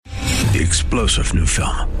The explosive new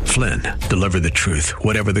film, Flynn, deliver the truth,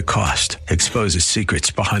 whatever the cost, exposes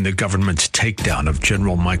secrets behind the government's takedown of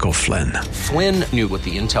General Michael Flynn. Flynn knew what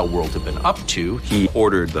the intel world had been up to. He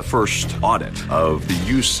ordered the first audit of the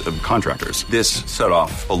use of contractors. This set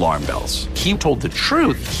off alarm bells. He told the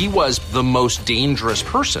truth. He was the most dangerous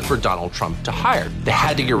person for Donald Trump to hire. They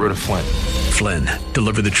had to get rid of Flynn. Flynn,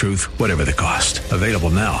 deliver the truth, whatever the cost. Available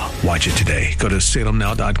now. Watch it today. Go to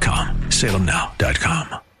salemnow.com.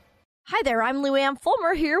 salemnow.com. Hi there, I'm Lou Ann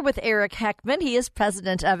Fulmer here with Eric Heckman. He is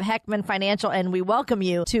president of Heckman Financial, and we welcome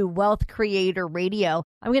you to Wealth Creator Radio.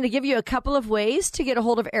 I'm going to give you a couple of ways to get a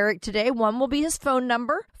hold of Eric today. One will be his phone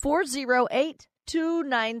number,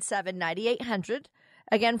 408-297-9800.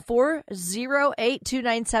 Again,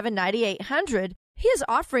 408-297-9800. He is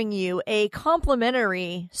offering you a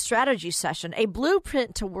complimentary strategy session, a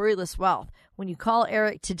blueprint to worryless wealth. When you call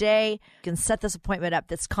Eric today, you can set this appointment up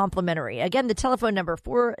that's complimentary. Again, the telephone number,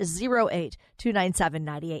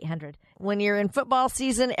 408-297-9800. When you're in football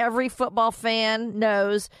season, every football fan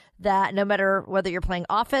knows that no matter whether you're playing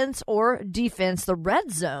offense or defense, the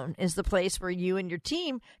red zone is the place where you and your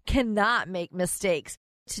team cannot make mistakes.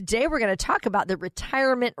 Today, we're going to talk about the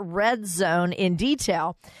retirement red zone in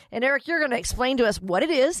detail. And Eric, you're going to explain to us what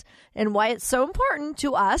it is and why it's so important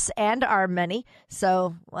to us and our money.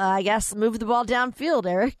 So I guess move the ball downfield,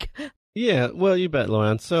 Eric. Yeah, well, you bet,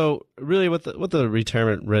 Luann. So really what the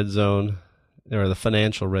retirement red zone or the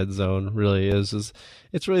financial red zone really is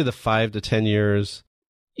it's really the 5 to 10 years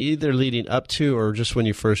either leading up to or just when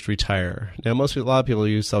you first retire. Now, a lot of people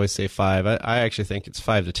always say 5. I actually think it's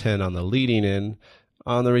 5 to 10 on the leading in.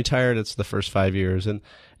 On the retired, it's the first 5 years. And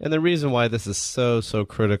the reason why this is so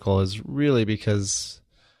critical is really because,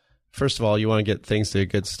 first of all, you want to get things to a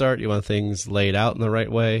good start. You want things laid out in the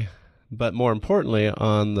right way. But more importantly,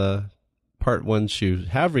 on the part once you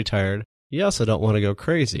have retired, you also don't want to go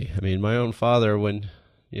crazy. I mean, my own father, when,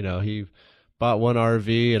 he bought one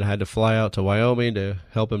RV and had to fly out to Wyoming to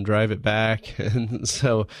help him drive it back. And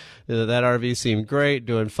so that RV seemed great,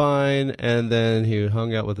 doing fine. And then he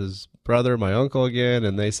hung out with his brother, my uncle again,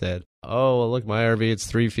 and they said, "Oh, well, look, my RV, it's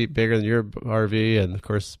 3 feet bigger than your RV." And of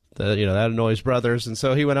course, that annoys brothers. And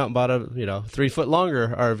so he went out and bought a 3 foot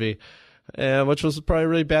longer RV, which was probably a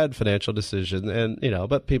really bad financial decision. And,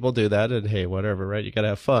 but people do that, and hey, whatever, right? You got to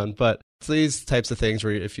have fun. But it's these types of things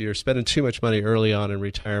where if you're spending too much money early on in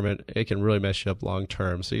retirement, it can really mess you up long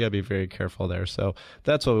term. So you got to be very careful there. So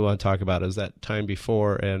that's what we want to talk about, is that time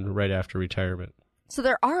before and right after retirement. So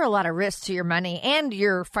there are a lot of risks to your money and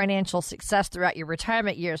your financial success throughout your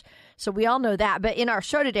retirement years. So we all know that. But in our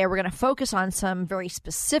show today, we're going to focus on some very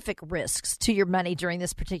specific risks to your money during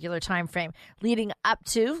this particular time frame, leading up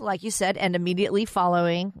to, like you said, and immediately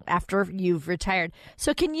following after you've retired.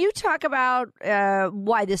 So can you talk about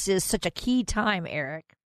why this is such a key time,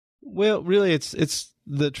 Eric? Well, really, it's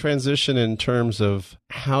the transition in terms of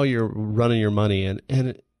how you're running your money. And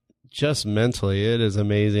just mentally, it is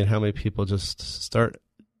amazing how many people just start,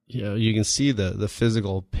 you can see the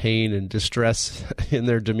physical pain and distress in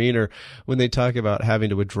their demeanor when they talk about having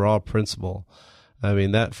to withdraw principal. I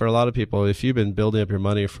mean, that for a lot of people, if you've been building up your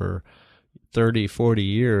money for 30, 40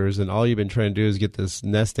 years and all you've been trying to do is get this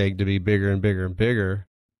nest egg to be bigger and bigger and bigger,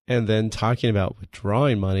 and then talking about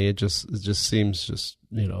withdrawing money, it just seems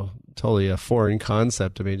totally a foreign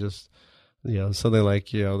concept to me. Just something like,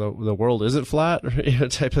 the world isn't flat,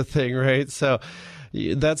 type of thing, right? So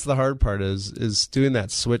that's the hard part is doing that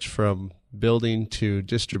switch from building to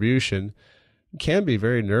distribution can be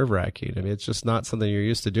very nerve-wracking. I mean, it's just not something you're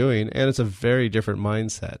used to doing, and it's a very different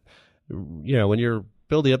mindset. When you're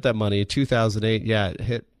building up that money, 2008, yeah, it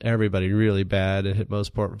hit everybody really bad. It hit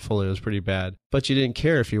most portfolios pretty bad. But you didn't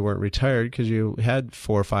care if you weren't retired because you had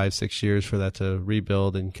 4, 5, 6 years for that to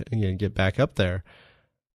rebuild and get back up there.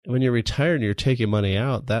 When you're retired and you're taking money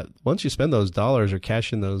out, that once you spend those dollars or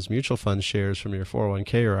cash in those mutual fund shares from your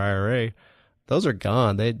 401k or IRA, those are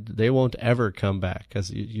gone. They won't ever come back because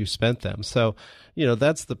you spent them. So,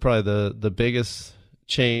 that's probably the biggest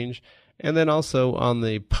change. And then also on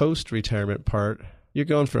the post-retirement part, you're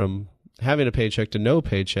going from having a paycheck to no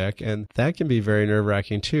paycheck, and that can be very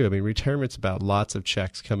nerve-wracking too. I mean, retirement's about lots of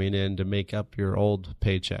checks coming in to make up your old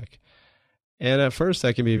paycheck. And at first,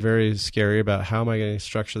 that can be very scary about how am I going to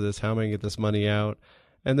structure this? How am I going to get this money out?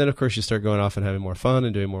 And then, of course, you start going off and having more fun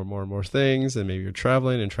and doing more and more things. And maybe you're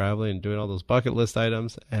traveling and doing all those bucket list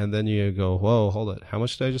items. And then you go, whoa, hold it. How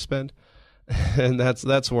much did I just spend? And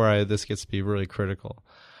that's where this gets to be really critical.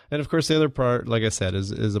 And, of course, the other part, like I said,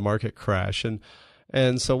 is a market crash.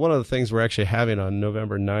 And so one of the things we're actually having on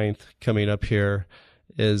November 9th coming up here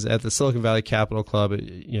is at the Silicon Valley Capital Club.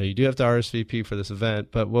 You do have to RSVP for this event,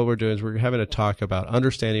 but what we're doing is we're having a talk about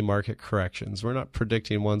understanding market corrections. We're not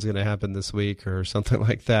predicting one's going to happen this week or something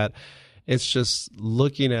like that. It's just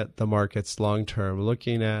looking at the markets long term,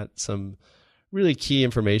 looking at some really key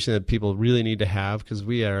information that people really need to have, because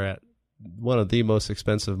we are at one of the most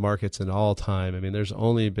expensive markets in all time. I mean, there's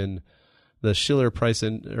only been the Shiller Price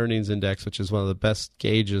Earnings Index, which is one of the best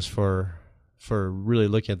gauges for really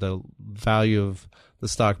looking at the value of the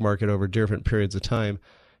stock market over different periods of time,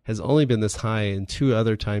 has only been this high in 2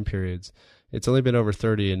 other time periods. It's only been over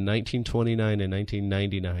 30 in 1929 and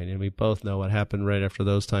 1999, and we both know what happened right after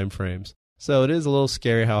those time frames. So it is a little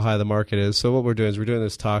scary how high the market is. So what we're doing is we're doing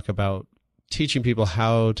this talk about teaching people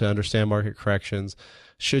how to understand market corrections.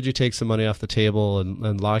 Should you take some money off the table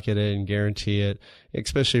and lock it in and guarantee it,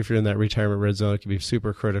 especially if you're in that retirement red zone, it can be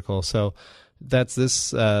super critical. So that's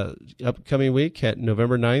this upcoming week at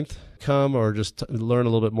November 9th. Come or just learn a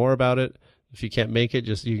little bit more about it. If you can't make it,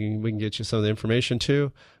 we can get you some of the information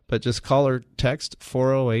too. But just call or text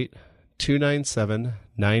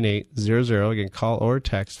 408-297-9800. Again, call or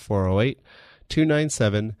text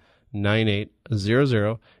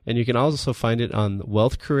 408-297-9800. And you can also find it on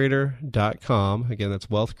wealthcreator.com. Again, that's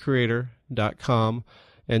wealthcreator.com.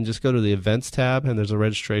 And just go to the events tab, and there's a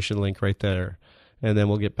registration link right there. And then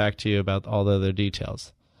we'll get back to you about all the other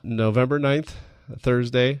details. November 9th,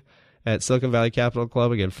 Thursday, at Silicon Valley Capital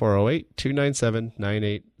Club. Again,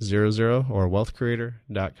 408-297-9800 or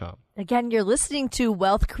wealthcreator.com. Again, you're listening to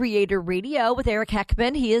Wealth Creator Radio with Eric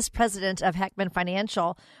Heckman. He is president of Heckman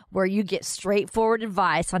Financial, where you get straightforward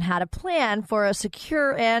advice on how to plan for a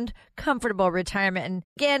secure and comfortable retirement. And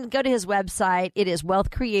again, go to his website. It is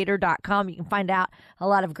wealthcreator.com. You can find out a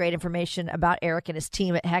lot of great information about Eric and his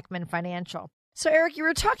team at Heckman Financial. So, Eric, you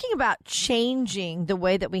were talking about changing the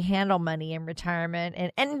way that we handle money in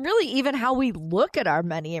retirement and really even how we look at our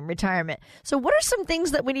money in retirement. So what are some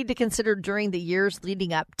things that we need to consider during the years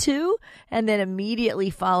leading up to and then immediately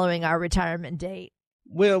following our retirement date?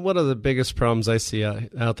 Well, one of the biggest problems I see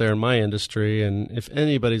out there in my industry, and if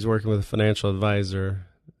anybody's working with a financial advisor,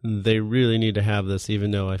 they really need to have this,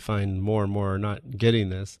 even though I find more and more are not getting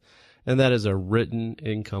this, and that is a written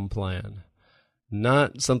income plan.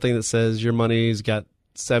 Not something that says your money's got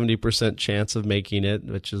 70% chance of making it,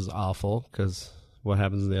 which is awful, because what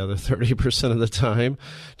happens the other 30% of the time?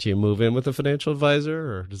 Do you move in with a financial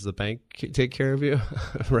advisor, or does the bank take care of you?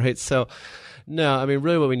 Right? So, no, I mean,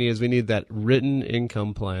 really what we need that written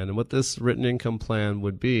income plan. And what this written income plan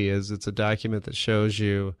would be is it's a document that shows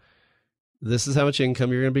you this is how much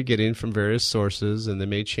income you're going to be getting from various sources, and they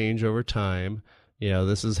may change over time.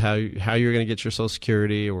 This is how you're going to get your Social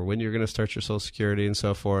Security, or when you're going to start your Social Security and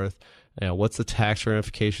so forth. What's the tax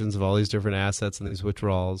ramifications of all these different assets and these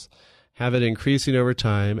withdrawals. Have it increasing over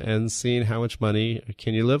time and seeing how much money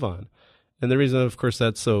can you live on. And the reason, of course,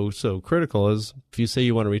 that's so critical is if you say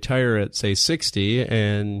you want to retire at, say, 60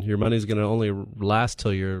 and your money's going to only last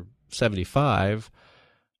till you're 75,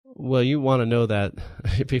 well, you want to know that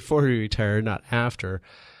before you retire, not after.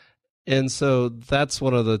 And so that's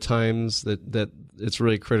one of the times that it's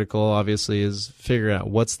really critical, obviously, is figuring out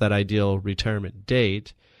what's that ideal retirement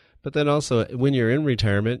date. But then also when you're in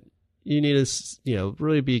retirement, you need to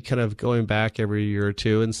really be kind of going back every year or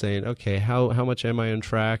two and saying, okay, how much am I on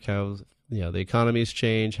track? How the economy's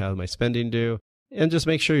changed? How my spending do? And just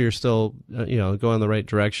make sure you're still going the right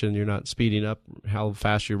direction. You're not speeding up how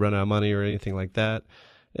fast you run out of money or anything like that.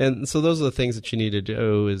 And so those are the things that you need to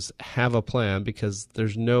do, is have a plan, because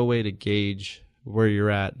there's no way to gauge where you're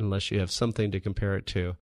at unless you have something to compare it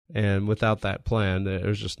to. And without that plan,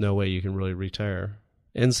 there's just no way you can really retire.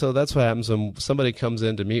 And so that's what happens when somebody comes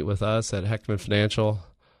in to meet with us at Heckman Financial.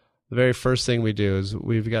 The very first thing we do is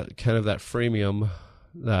we've got kind of that freemium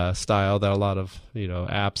style that a lot of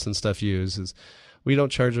apps and stuff use. Is we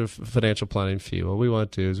don't charge a financial planning fee. What we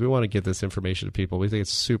want to do is we want to get this information to people. We think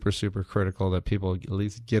it's super, super critical that people at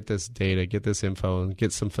least get this data, get this info, and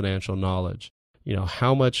get some financial knowledge.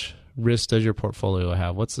 How much risk does your portfolio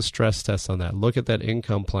have? What's the stress test on that? Look at that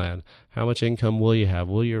income plan. How much income will you have?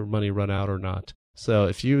 Will your money run out or not? So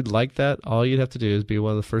if you'd like that, all you'd have to do is be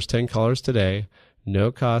one of the first 10 callers today.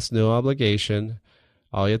 No cost, no obligation.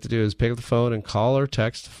 All you have to do is pick up the phone and call or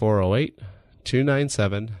text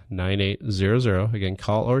 408-297-9800. Again,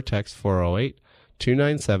 call or text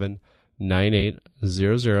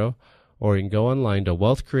 408-297-9800. Or you can go online to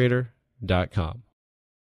wealthcreator.com.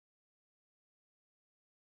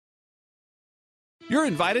 You're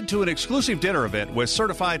invited to an exclusive dinner event with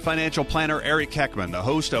certified financial planner Eric Heckman, the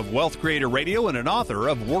host of Wealth Creator Radio and an author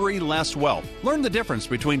of Worry Less Wealth. Learn the difference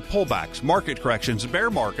between pullbacks, market corrections, bear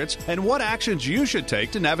markets, and what actions you should take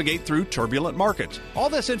to navigate through turbulent markets. All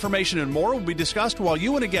this information and more will be discussed while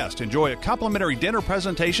you and a guest enjoy a complimentary dinner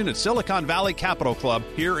presentation at Silicon Valley Capital Club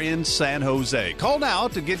here in San Jose. Call now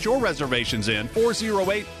to get your reservations in,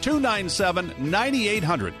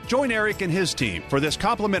 408-297-9800. Join Eric and his team for this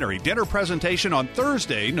complimentary dinner presentation on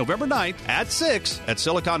Thursday, November 9th at 6 at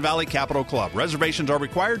Silicon Valley Capital Club. Reservations are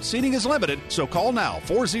required. Seating is limited, so call now,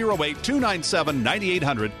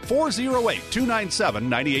 408-297-9800,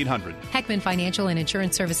 408-297-9800. Heckman Financial and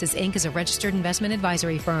Insurance Services, Inc. is a registered investment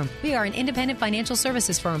advisory firm. We are an independent financial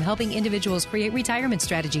services firm helping individuals create retirement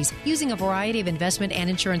strategies using a variety of investment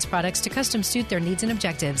and insurance products to custom suit their needs and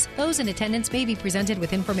objectives. Those in attendance may be presented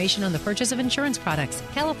with information on the purchase of insurance products.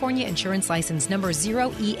 California Insurance License Number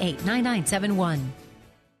 0E89971.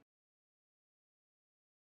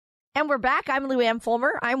 And we're back. I'm Lou Ann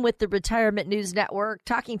Fulmer. I'm with the Retirement News Network,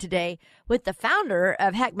 talking today with the founder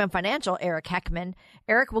of Heckman Financial, Eric Heckman.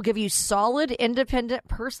 Eric will give you solid, independent,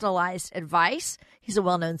 personalized advice. He's a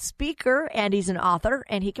well-known speaker, and he's an author,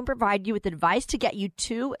 and he can provide you with advice to get you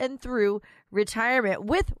to and through retirement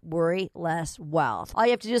with Worry Less Wealth. All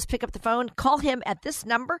you have to do is pick up the phone, call him at this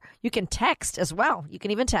number. You can text as well. You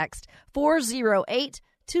can even text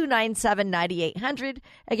 408-297-9800.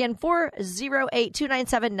 Again,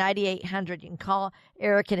 408-297-9800. You can call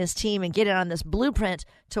Eric and his team and get in on this blueprint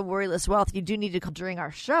to Worry Less Wealth. You do need to call during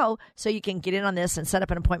our show so you can get in on this and set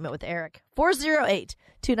up an appointment with Eric.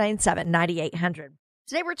 408-297-9800.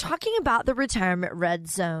 Today we're talking about the retirement red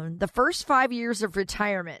zone, the first 5 years of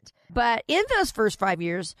retirement. But in those first 5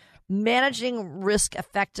 years, managing risk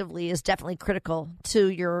effectively is definitely critical to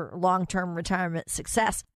your long-term retirement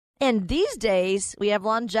success. And these days, we have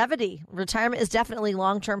longevity. Retirement is definitely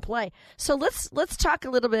long-term play. So let's talk a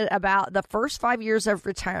little bit about the first 5 years of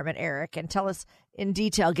retirement, Eric, and tell us in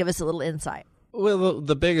detail, give us a little insight. Well,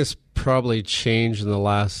 the biggest probably change in the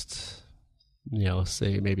last,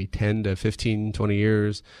 say maybe 10 to 15, 20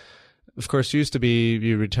 years, of course, used to be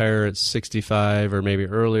you retire at 65 or maybe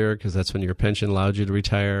earlier because that's when your pension allowed you to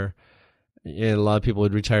retire. And a lot of people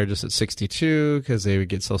would retire just at 62 because they would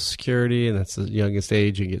get Social Security, and that's the youngest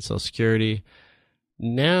age you can get Social Security.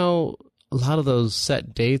 Now, a lot of those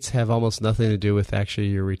set dates have almost nothing to do with actually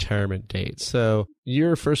your retirement date. So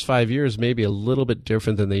your first 5 years may be a little bit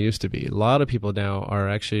different than they used to be. A lot of people now are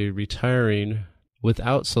actually retiring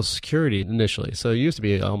without Social Security initially. So it used to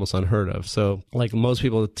be almost unheard of. So like most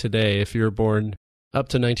people today, if you're born up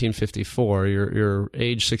to 1954, your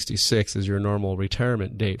age 66 is your normal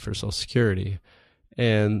retirement date for Social Security.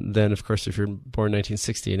 And then, of course, if you're born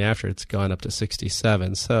 1960 and after, it's gone up to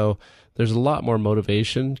 67. So there's a lot more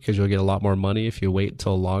motivation because you'll get a lot more money if you wait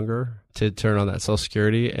until longer to turn on that Social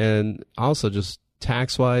Security. And also just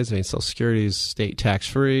tax-wise, Social Security is state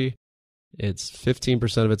tax-free. It's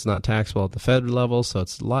 15% of it's not taxable at the federal level, so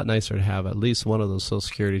it's a lot nicer to have at least one of those Social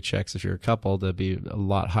Security checks if you're a couple to be a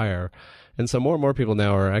lot higher. And so more and more people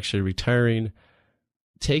now are actually retiring,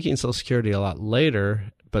 taking Social Security a lot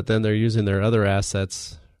later, but then they're using their other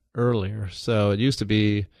assets earlier. So it used to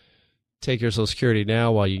be take your Social Security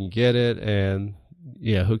now while you can get it, and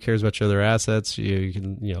who cares about your other assets? You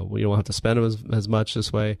can, you don't have to spend them as much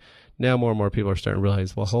this way. Now more and more people are starting to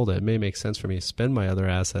realize, well, hold it, it may make sense for me to spend my other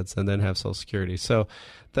assets and then have Social Security. So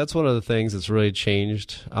that's one of the things that's really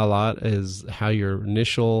changed a lot is how your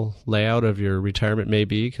initial layout of your retirement may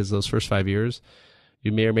be, because those first 5 years,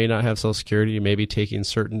 you may or may not have Social Security. You may be taking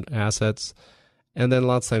certain assets. And then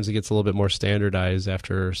lots of times it gets a little bit more standardized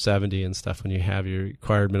after 70 and stuff. When you have your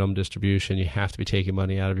required minimum distribution, you have to be taking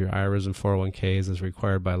money out of your IRAs and 401ks as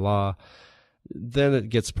required by law. Then it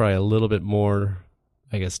gets probably a little bit more,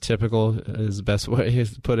 I guess, typical is the best way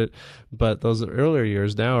to put it. But those earlier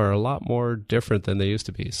years now are a lot more different than they used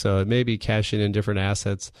to be. So it may be cashing in different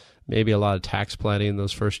assets, maybe a lot of tax planning in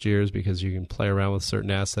those first years because you can play around with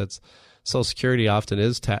certain assets. Social Security often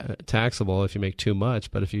is taxable if you make too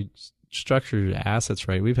much, but if you structure your assets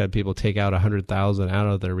right, we've had people take out $100,000 out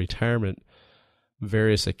of their retirement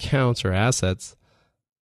various accounts or assets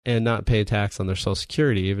and not pay tax on their Social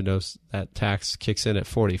Security, even though that tax kicks in at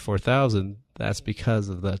 $44,000. That's because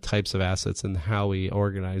of the types of assets and how we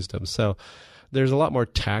organized them. So there's a lot more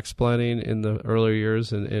tax planning in the earlier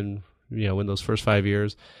years and in those first 5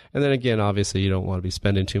 years. And then again, obviously, you don't want to be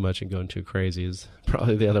spending too much and going too crazy is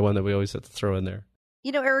probably the other one that we always have to throw in there.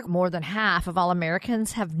 Eric, more than half of all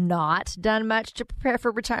Americans have not done much to prepare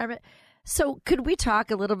for retirement. So could we talk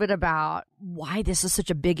a little bit about why this is such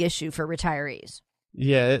a big issue for retirees?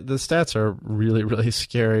 Yeah, the stats are really, really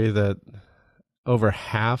scary that over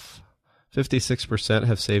half, 56%,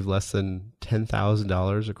 have saved less than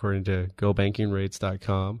 $10,000, according to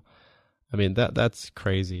GoBankingRates.com. I mean, that's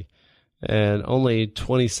crazy. And only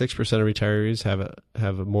 26% of retirees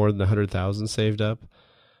have more than $100,000 saved up.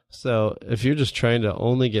 So if you're just trying to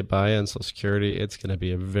only get by on Social Security, it's going to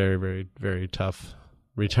be a very, very, very tough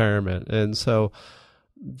retirement. And so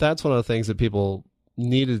that's one of the things that people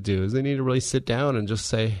need to do is they need to really sit down and just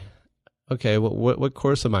say, okay, what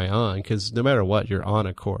course am I on? Because no matter what, you're on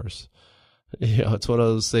a course. It's one of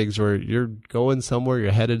those things where you're going somewhere,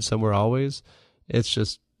 you're headed somewhere always. It's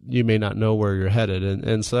just you may not know where you're headed.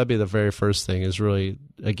 And so that'd be the very first thing is really,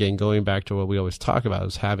 again, going back to what we always talk about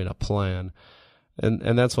is having a plan.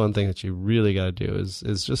 And that's one thing that you really got to do is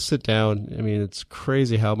just sit down. I mean, it's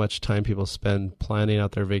crazy how much time people spend planning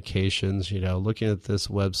out their vacations, looking at this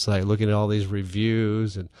website, looking at all these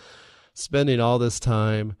reviews and spending all this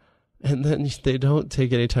time. And then they don't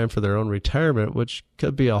take any time for their own retirement, which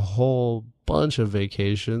could be a whole bunch of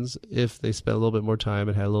vacations if they spent a little bit more time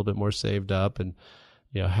and had a little bit more saved up and,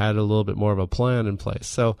 had a little bit more of a plan in place.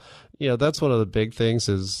 So, that's one of the big things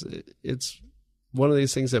is it's one of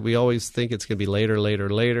these things that we always think it's going to be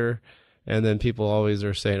later. And then people always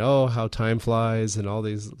are saying, oh, how time flies and all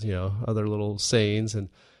these, other little sayings. And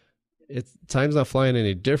time's not flying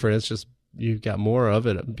any different. It's just you've got more of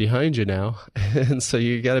it behind you now. And so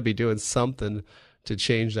you got to be doing something to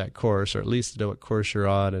change that course, or at least know what course you're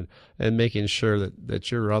on and making sure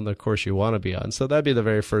that you're on the course you want to be on. So that'd be the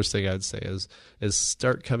very first thing I'd say is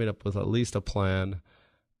start coming up with at least a plan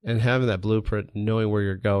and having that blueprint, knowing where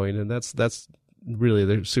you're going. And that's really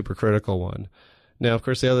the super critical one. Now, of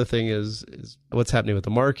course, the other thing is what's happening with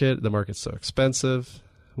the market. The market's so expensive.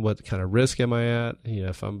 What kind of risk am I at?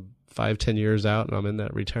 If I'm 5-10 years out and I'm in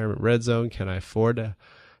that retirement red zone, can I afford to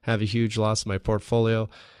have a huge loss in my portfolio?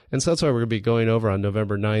 And so that's why we're going to be going over on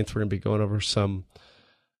November 9th. We're going to be going over some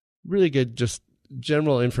really good, just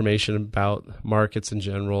general information about markets in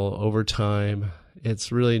general over time.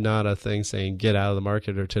 It's really not a thing saying get out of the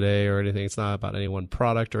market or today or anything. It's not about any one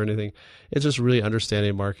product or anything. It's just really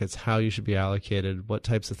understanding markets, how you should be allocated, what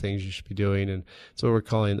types of things you should be doing. And it's what we're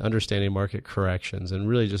calling understanding market corrections, and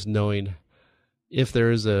really just knowing if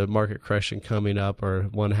there is a market correction coming up or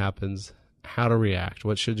one happens, how to react,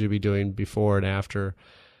 what should you be doing before and after.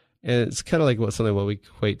 And it's kind of like what we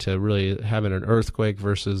equate to really having an earthquake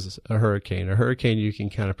versus a hurricane. A hurricane you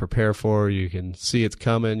can kind of prepare for, you can see it's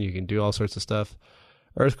coming, you can do all sorts of stuff.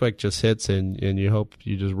 Earthquake just hits and you hope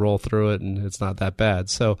you just roll through it and it's not that bad.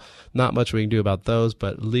 So not much we can do about those,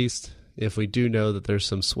 but at least if we do know that there's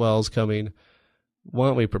some swells coming, why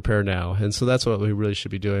don't we prepare now? And so that's what we really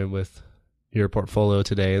should be doing with your portfolio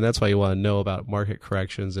today. And that's why you want to know about market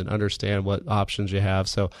corrections and understand what options you have.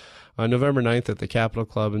 So on November 9th at the Capitol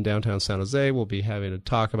Club in downtown San Jose, we'll be having a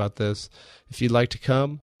talk about this. If you'd like to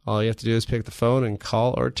come, all you have to do is pick the phone and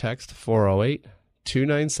call or text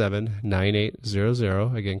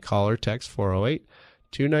 408-297-9800. Again, call or text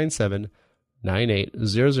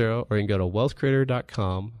 408-297-9800, or you can go to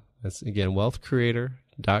wealthcreator.com. That's, again,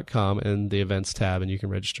 wealthcreator.com and the events tab, and you can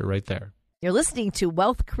register right there. You're listening to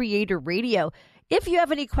Wealth Creator Radio. If you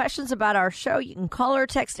have any questions about our show, you can call or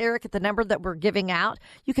text Eric at the number that we're giving out.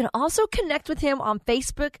 You can also connect with him on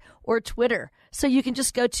Facebook or Twitter. So you can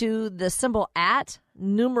just go to the symbol @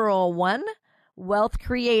 1 Wealth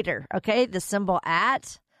Creator. Okay, the symbol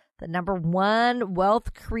 @ 1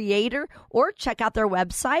 Wealth Creator, or check out their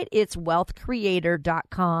website. It's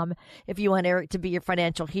wealthcreator.com. If you want Eric to be your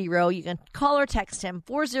financial hero, you can call or text him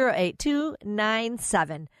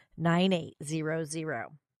 408-297-9800.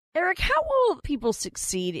 Eric, how will people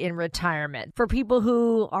succeed in retirement for people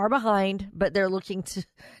who are behind, but they're looking to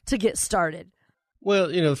get started? Well,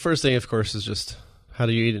 the first thing, of course, is just how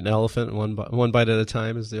do you eat an elephant one bite at a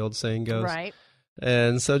time, as the old saying goes. Right.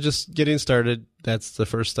 And so just getting started, that's the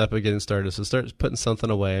first step of getting started. So start putting something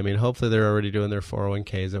away. I mean, hopefully they're already doing their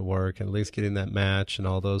 401ks at work, and at least getting that match and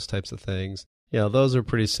all those types of things. Those are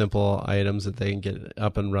pretty simple items that they can get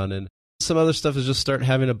up and running. Some other stuff is just start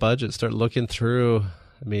having a budget, start looking through.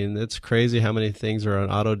 I mean, it's crazy how many things are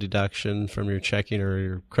on auto deduction from your checking or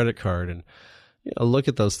your credit card. And look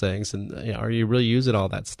at those things, and are you really using all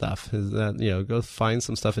that stuff? Is that, go find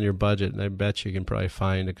some stuff in your budget, and I bet you can probably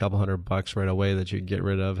find a couple $100 right away that you can get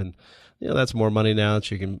rid of. And, that's more money now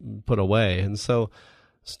that you can put away. And so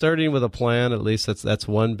starting with a plan, at least that's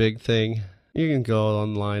one big thing. You can go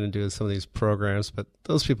online and do some of these programs, but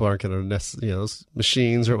those people aren't going to necessarily, those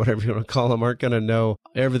machines or whatever you want to call them aren't going to know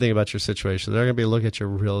everything about your situation. They're going to be looking at your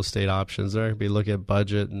real estate options. They're going to be looking at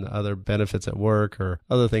budget and other benefits at work or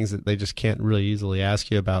other things that they just can't really easily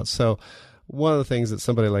ask you about. So one of the things that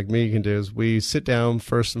somebody like me can do is we sit down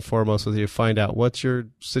first and foremost with you, find out what's your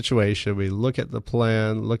situation. We look at the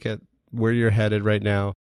plan, look at where you're headed right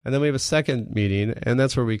now. And then we have a second meeting, and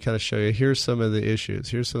that's where we kind of show you, here's some of the issues.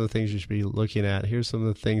 Here's some of the things you should be looking at. Here's some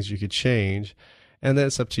of the things you could change. And then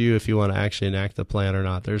it's up to you if you want to actually enact the plan or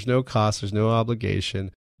not. There's no cost. There's no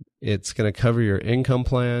obligation. It's going to cover your income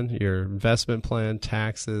plan, your investment plan,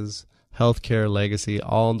 taxes, healthcare, legacy,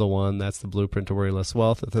 all into one. That's the blueprint to worry less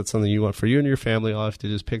wealth. If that's something you want for you and your family, all you have to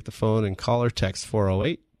do is pick the phone and call or text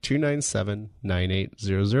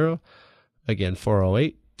 408-297-9800. Again,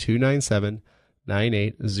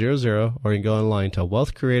 408-297-9800, or you can go online to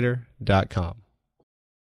wealthcreator.com.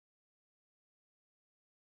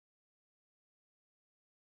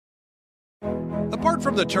 Apart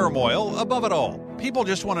from the turmoil, above it all, people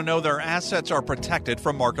just want to know their assets are protected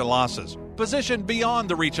from market losses, positioned beyond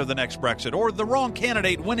the reach of the next Brexit or the wrong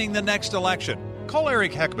candidate winning the next election. Call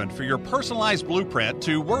Eric Heckman for your personalized blueprint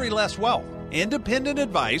to worry less wealth. Independent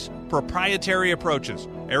advice, proprietary approaches.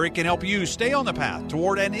 Eric can help you stay on the path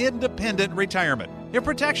toward an independent retirement. If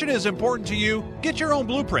protection is important to you, get your own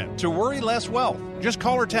blueprint to worry less wealth. Just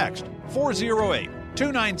call or text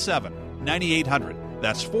 408-297-9800.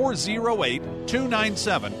 That's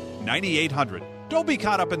 408-297-9800. Don't be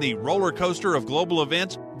caught up in the roller coaster of global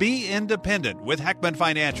events. Be independent with Heckman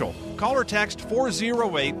Financial. Call or text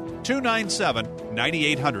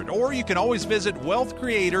 408-297-9800. Or you can always visit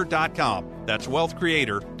wealthcreator.com. That's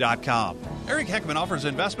wealthcreator.com. Eric Heckman offers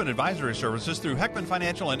investment advisory services through Heckman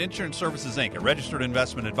Financial and Insurance Services, Inc., a registered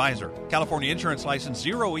investment advisor. California Insurance License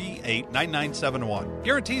 0E89971.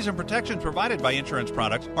 Guarantees and protections provided by insurance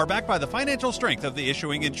products are backed by the financial strength of the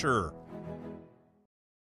issuing insurer.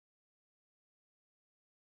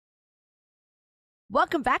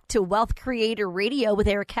 Welcome back to Wealth Creator Radio with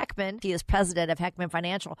Eric Heckman. He is president of Heckman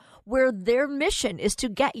Financial, where their mission is to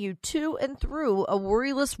get you to and through a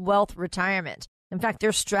worryless wealth retirement. In fact,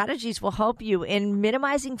 their strategies will help you in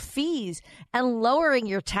minimizing fees and lowering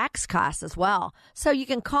your tax costs as well. So you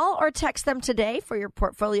can call or text them today for your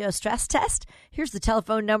portfolio stress test. Here's the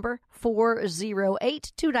telephone number,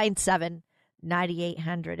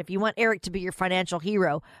 408-297-9800. If you want Eric to be your financial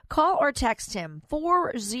hero, call or text him,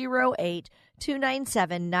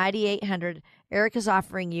 408-297-9800. Eric is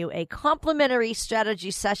offering you a complimentary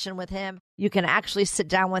strategy session with him. You can actually sit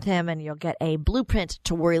down with him and you'll get a blueprint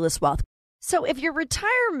to worryless wealth. So if your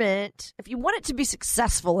retirement, if you want it to be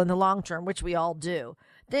successful in the long term, which we all do,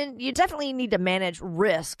 then you definitely need to manage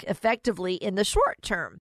risk effectively in the short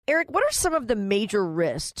term. Eric, what are some of the major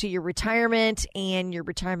risks to your retirement and your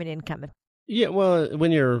retirement income? Yeah, well,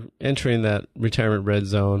 when you're entering that retirement red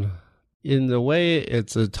zone, in a way,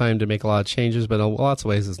 it's a time to make a lot of changes, but in lots of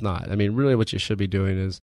ways it's not. I mean, really what you should be doing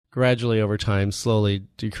is gradually over time, slowly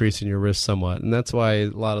decreasing your risk somewhat. And that's why a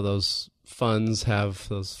lot of those funds have,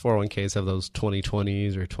 those 401ks have those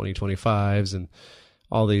 2020s or 2025s and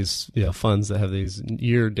all these funds that have these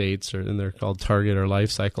year dates, and they're called target or life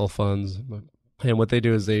cycle funds. And what they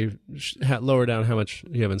do is they lower down how much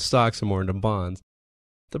you have in stocks and more into bonds.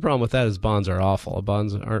 The problem with that is bonds are awful.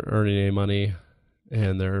 Bonds aren't earning any money,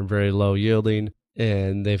 and they're very low yielding,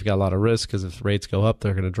 and they've got a lot of risk because if rates go up,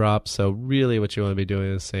 they're going to drop. So really what you want to be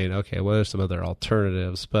doing is saying, okay, what are some other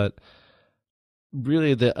alternatives? But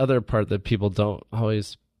really the other part that people don't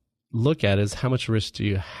always look at is how much risk do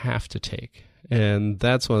you have to take? And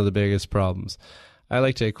that's one of the biggest problems. I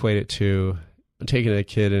like to equate it to taking a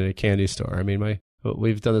kid in a candy store. I mean,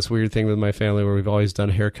 we've done this weird thing with my family where we've always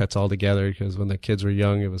done haircuts all together because when the kids were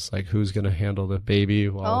young, it was like, who's going to handle the baby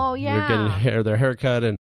while you're getting their haircut?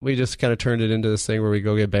 And we just kind of turned it into this thing where we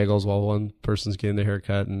go get bagels while one person's getting the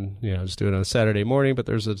haircut and, just do it on a Saturday morning. But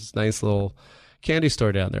there's this nice little candy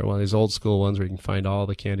store down there, one of these old school ones where you can find all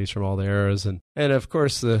the candies from all the eras. And of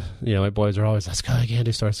course, my boys are always, let's go to the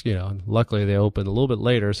candy store, and luckily they open a little bit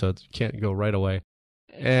later, so it can't go right away.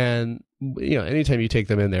 And, anytime you take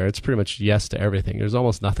them in there, it's pretty much yes to everything. There's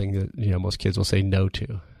almost nothing that, most kids will say no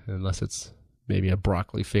to, unless it's maybe a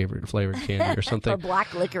broccoli flavored candy or something. Or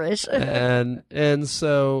black licorice. and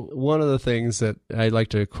so one of the things that I like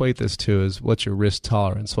to equate this to is what's your risk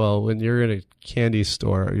tolerance? Well, when you're in a candy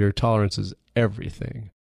store, your tolerance is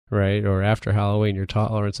everything, right? Or after Halloween, your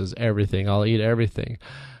tolerance is everything. I'll eat everything.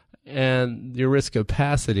 And your risk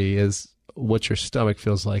capacity is what your stomach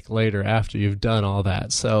feels like later after you've done all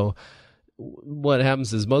that. So what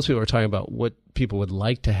happens is most people are talking about what people would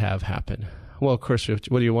like to have happen. Well, of course, what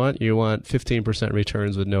do you want? You want 15%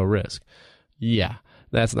 returns with no risk. Yeah,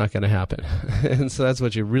 that's not going to happen. And so that's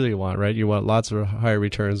what you really want, right? You want lots of higher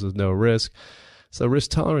returns with no risk. So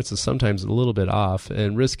risk tolerance is sometimes a little bit off.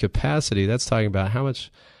 And risk capacity, that's talking about how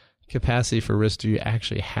much capacity for risk do you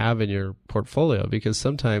actually have in your portfolio? Because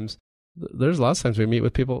sometimes, there's lots of times we meet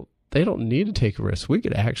with people, they don't need to take a risk. We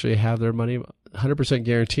could actually have their money 100%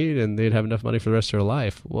 guaranteed and they'd have enough money for the rest of their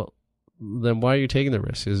life. Well, then why are you taking the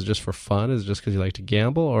risk? Is it just for fun? Is it just because you like to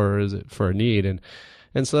gamble, or is it for a need?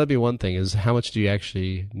 And so that'd be one thing, is how much do you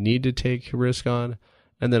actually need to take a risk on?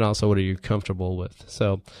 And then also, what are you comfortable with?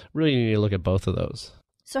 So really, you need to look at both of those.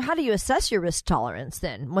 So how do you assess your risk tolerance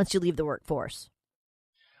then once you leave the workforce?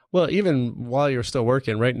 Well, even while you're still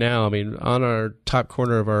working right now, I mean, on our top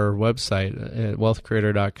corner of our website at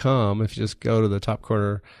wealthcreator.com, if you just go to the top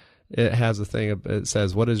corner, it has a thing, it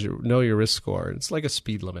says, what is know your risk score? It's like a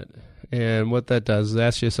speed limit. And what that does is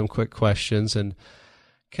ask you some quick questions and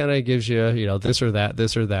kind of gives you, this or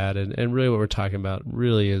that. And really what we're talking about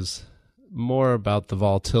really is more about the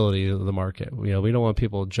volatility of the market. We don't want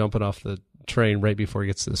people jumping off the train right before it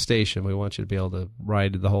gets to the station. We want you to be able to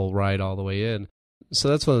ride the whole ride all the way in. So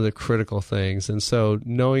that's one of the critical things. And so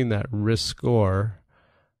knowing that risk score,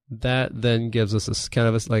 that then gives us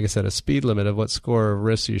like I said, a speed limit of what score of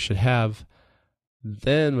risk you should have.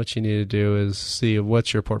 Then what you need to do is see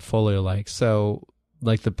what's your portfolio like. So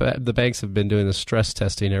like the banks have been doing the stress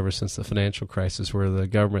testing ever since the financial crisis, where the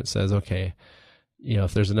government says, okay,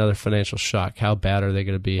 if there's another financial shock, how bad are they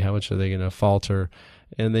going to be? How much are they going to falter?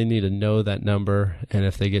 And they need to know that number. And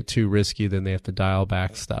if they get too risky, then they have to dial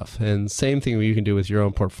back stuff. And same thing you can do with your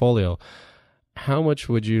own portfolio. How much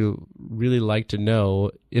would you really like to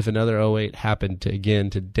know if another 08 happened again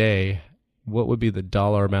today? What would be the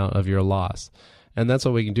dollar amount of your loss? And that's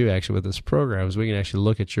what we can do actually with this program, is we can actually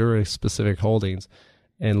look at your specific holdings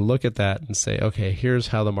and look at that and say, okay, here's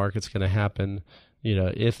how the market's going to happen.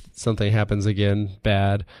 If something happens again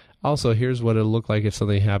bad. Also, here's what it'll look like if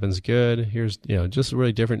something happens good. Here's, just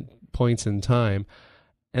really different points in time.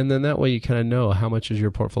 And then that way you kind of know how much is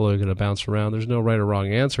your portfolio going to bounce around. There's no right or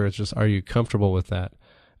wrong answer. It's just, are you comfortable with that?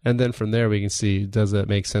 And then from there, we can see, does it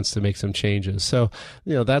make sense to make some changes? So,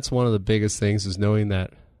 that's one of the biggest things, is knowing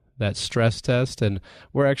that stress test. And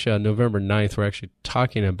we're actually on November 9th, we're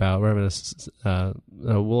having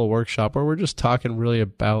a little workshop where we're just talking really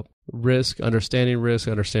about risk,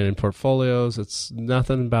 understanding portfolios. It's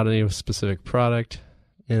nothing about any specific product,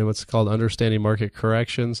 and what's called understanding market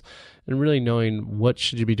corrections, and really knowing what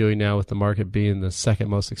should you be doing now with the market being the second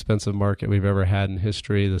most expensive market we've ever had in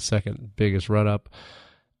history, the second biggest run up.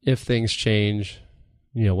 If things change,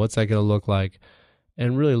 what's that going to look like?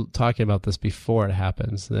 And really talking about this before it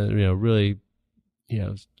happens, really,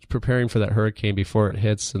 preparing for that hurricane before it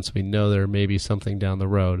hits, since we know there may be something down the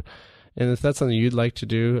road. And if that's something you'd like to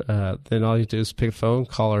do, then all you do is pick a phone,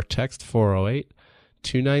 call or text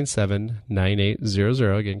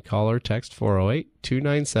 408-297-9800. Again, call or text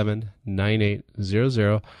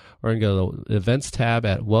 408-297-9800. Or go to the events tab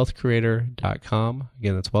at wealthcreator.com.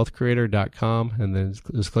 Again, that's wealthcreator.com. And then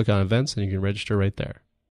just click on events and you can register right there.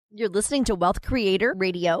 You're listening to Wealth Creator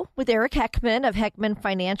Radio with Eric Heckman of Heckman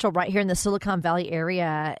Financial right here in the Silicon Valley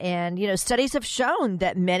area. And, studies have shown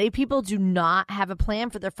that many people do not have a plan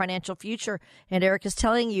for their financial future. And Eric is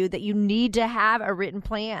telling you that you need to have a written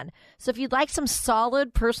plan. So if you'd like some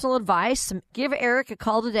solid personal advice, give Eric a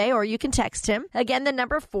call today, or you can text him. Again, the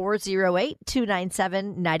number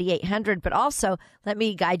 408-297-9800. But also, let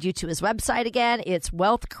me guide you to his website again. It's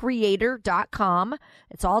wealthcreator.com.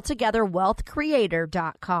 It's all together,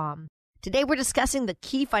 wealthcreator.com. Today, we're discussing the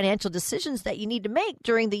key financial decisions that you need to make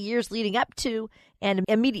during the years leading up to and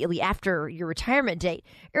immediately after your retirement date.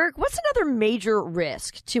 Eric, what's another major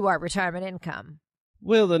risk to our retirement income?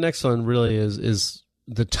 Well, the next one really is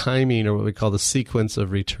the timing, or what we call the sequence of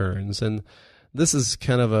returns. And this is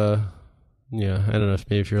kind of I don't know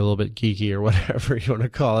if you're a little bit geeky or whatever you want to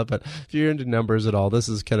call it, but if you're into numbers at all, this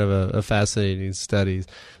is kind of a fascinating study.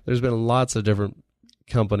 There's been lots of different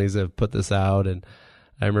companies that have put this out, and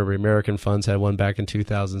I remember American Funds had one back in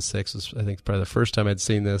 2006. It was, I think, probably the first time I'd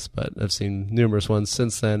seen this, but I've seen numerous ones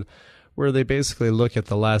since then, where they basically look at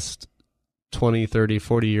the last 20, 30,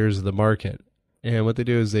 40 years of the market. And what they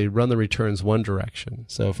do is they run the returns one direction.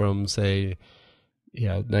 So from, say,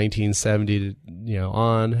 1970 to,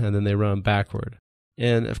 on, and then they run backward.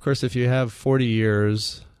 And of course, if you have 40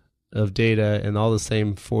 years of data and all the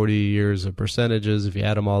same 40 years of percentages, if you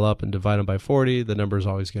add them all up and divide them by 40, the number is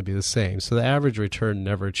always going to be the same. So the average return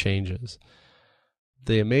never changes.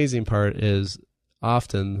 The amazing part is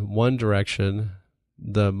often one direction,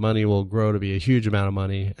 the money will grow to be a huge amount of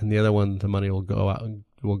money, and the other one, the money will go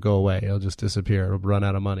away. It'll just disappear. It'll run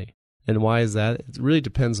out of money. And why is that? It really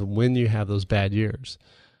depends on when you have those bad years.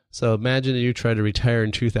 So imagine that you try to retire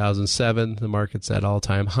in 2007. The market's at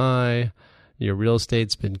all-time high. Your real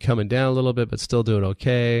estate's been coming down a little bit, but still doing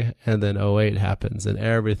okay. And then 2008 happens and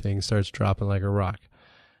everything starts dropping like a rock.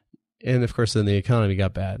 And of course, then the economy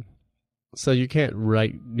got bad. So you can't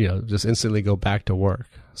just instantly go back to work.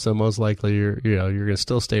 So most likely you're going to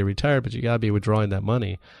still stay retired, but you got to be withdrawing that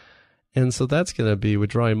money. And so that's going to be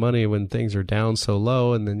withdrawing money when things are down so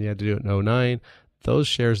low, and then you had to do it in 2009. Those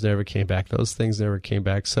shares never came back. Those things never came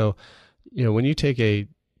back. So, when you take a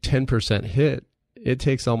 10% hit, it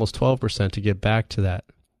takes almost 12% to get back to that.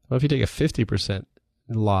 Well, if you take a 50%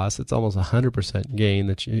 loss, it's almost 100% gain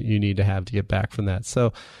that you need to have to get back from that.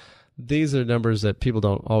 So these are numbers that people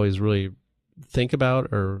don't always really think about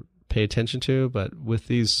or pay attention to, but with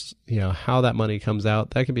these, how that money comes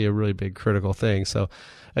out, that can be a really big critical thing. So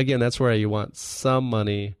again, that's where you want some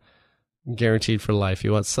money guaranteed for life.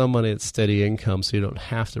 You want some money at steady income so you don't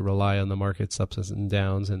have to rely on the market's ups and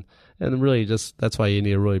downs. And really just that's why you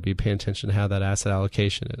need to really be paying attention to how that asset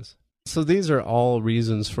allocation is. So these are all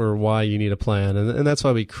reasons for why you need a plan. And that's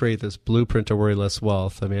why we create this blueprint to worry less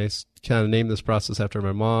wealth. I mean, I kind of named this process after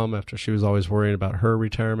my mom, after she was always worrying about her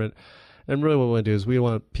retirement. And really what we want to do is we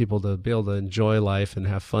want people to be able to enjoy life and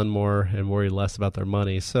have fun more and worry less about their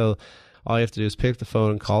money. So all you have to do is pick up the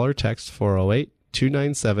phone and call or text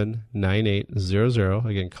 408-297-9800.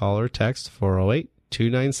 Again, call or text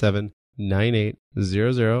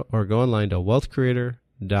 408-297-9800 or go online to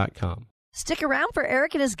wealthcreator.com. Stick around for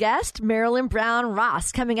Eric and his guest, Marilyn Brown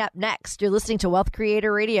Ross, coming up next. You're listening to Wealth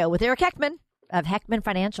Creator Radio with Eric Heckman of Heckman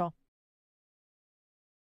Financial.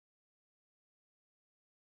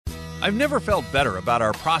 I've never felt better about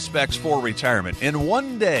our prospects for retirement. In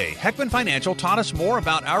one day, Heckman Financial taught us more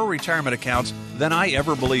about our retirement accounts than I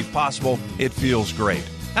ever believed possible. It feels great.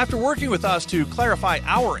 After working with us to clarify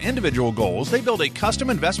our individual goals, they built a custom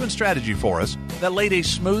investment strategy for us that laid a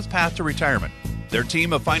smooth path to retirement. Their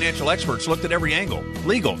team of financial experts looked at every angle: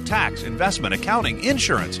 legal, tax, investment, accounting,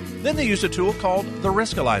 insurance. Then they used a tool called the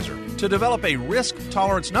Riskalyzer to develop a risk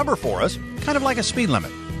tolerance number for us, kind of like a speed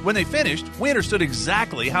limit. When they finished, we understood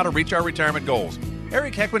exactly how to reach our retirement goals.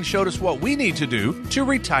 Eric Heckman showed us what we need to do to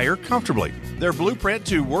retire comfortably. Their blueprint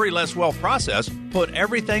to worry less wealth process put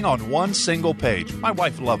everything on one single page. My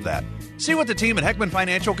wife loved that. See what the team at Heckman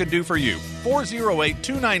Financial can do for you.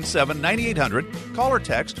 408-297-9800. Call or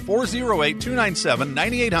text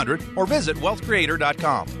 408-297-9800 or visit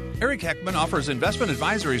wealthcreator.com. Eric Heckman offers investment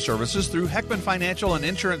advisory services through Heckman Financial and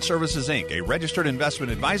Insurance Services, Inc., a registered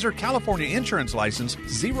investment advisor, California Insurance License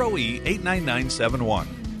 0E89971.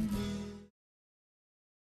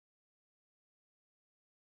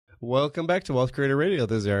 Welcome back to Wealth Creator Radio.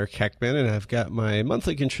 This is Eric Heckman, and I've got my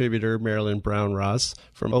monthly contributor, Marilyn Brown Ross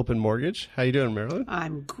from Open Mortgage. How you doing, Marilyn?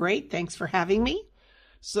 I'm great. Thanks for having me.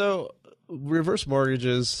 So reverse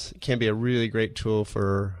mortgages can be a really great tool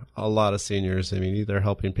for a lot of seniors. I mean, either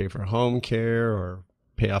helping pay for home care or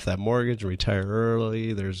pay off that mortgage and retire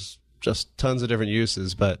early. There's just tons of different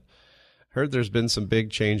uses, but I heard there's been some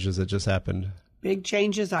big changes that just happened. Big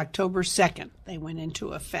changes October 2nd. They went into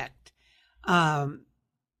effect.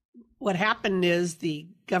 What happened is the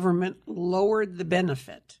government lowered the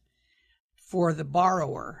benefit for the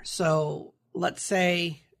borrower. So let's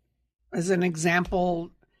say, as an example,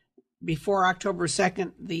 before October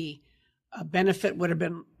 2nd, the benefit would have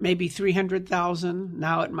been maybe $300,000.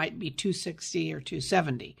 Now it might be $260,000 or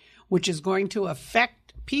 $270,000, which is going to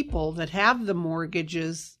affect people that have the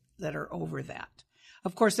mortgages that are over that.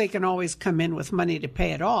 Of course, they can always come in with money to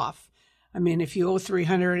pay it off. I mean, if you owe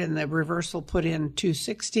 $300,000 and the reversal put in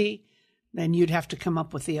 $260,000, then you'd have to come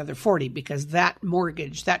up with the other $40,000 because that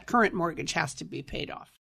mortgage, that current mortgage, has to be paid off.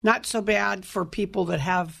 Not so bad for people that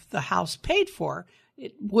have the house paid for.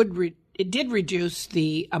 It did reduce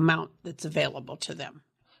the amount that's available to them.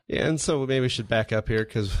 Yeah, and so maybe we should back up here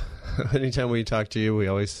because anytime we talk to you, we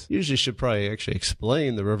usually should probably actually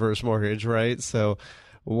explain the reverse mortgage, right? So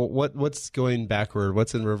what's going backward?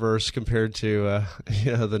 What's in reverse compared to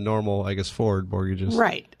the normal, I guess, forward mortgages?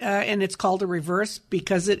 Right, and it's called a reverse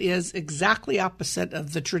because it is exactly opposite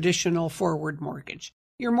of the traditional forward mortgage.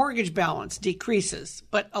 Your mortgage balance decreases,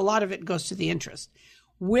 but a lot of it goes to the interest.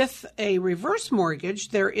 With a reverse mortgage,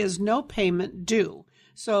 there is no payment due.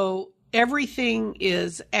 So everything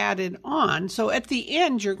is added on. So at the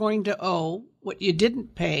end, you're going to owe what you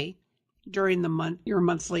didn't pay during the month, your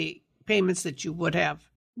monthly payments that you would have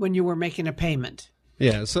when you were making a payment.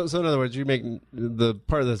 Yeah. So in other words, you make the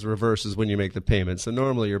part that's reverse is when you make the payment. So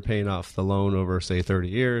normally you're paying off the loan over, say, 30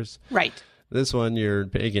 years. Right. This one, you're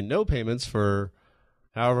making no payments for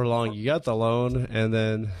however long you got the loan, and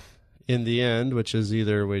then in the end, which is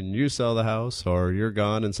either when you sell the house or you're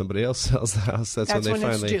gone and somebody else sells the house, that's when they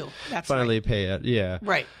finally pay it. Yeah.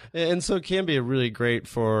 Right. And so it can be really great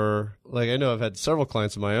for, like, I know I've had several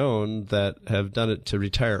clients of my own that have done it to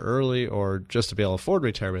retire early or just to be able to afford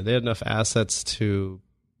retirement. They had enough assets to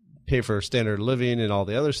pay for standard living and all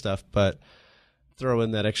the other stuff, but throw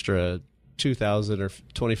in that extra $2,000 or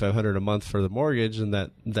 $2,500 a month for the mortgage, and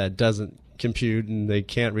that doesn't compute and they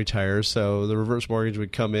can't retire. So the reverse mortgage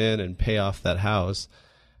would come in and pay off that house.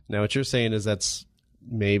 Now, what you're saying is that's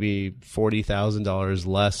maybe $40,000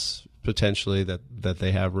 less potentially that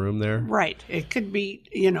they have room there. Right. It could be,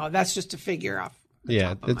 that's just a figure off the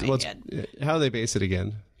top of my head. How do they base it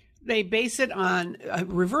again? They base it on a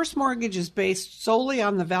reverse mortgage is based solely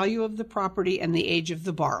on the value of the property and the age of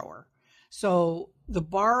the borrower. So the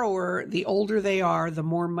borrower, the older they are, the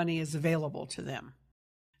more money is available to them.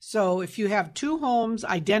 So if you have two homes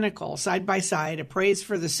identical side by side, appraised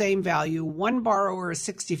for the same value, one borrower is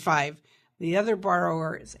 65, the other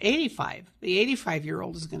borrower is 85. The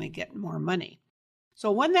 85-year-old is going to get more money. So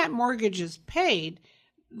when that mortgage is paid,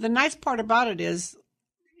 the nice part about it is,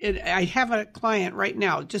 I have a client right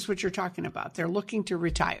now, just what you're talking about. They're looking to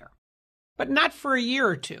retire, but not for a year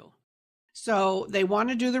or two. So they want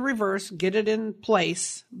to do the reverse, get it in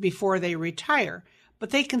place before they retire, but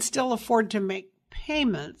they can still afford to make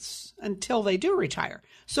payments until they do retire.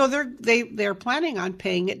 So they're planning on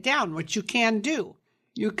paying it down, which you can do.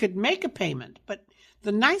 You could make a payment, but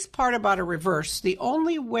the nice part about a reverse, the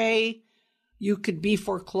only way you could be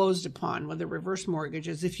foreclosed upon with a reverse mortgage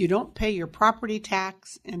is if you don't pay your property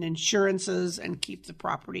tax and insurances and keep the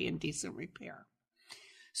property in decent repair.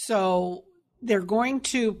 So they're going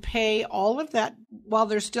to pay all of that while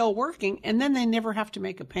they're still working, and then they never have to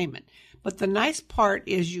make a payment. But the nice part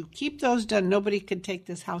is you keep those done. Nobody can take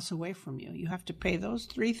this house away from you. You have to pay those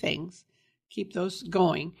three things, keep those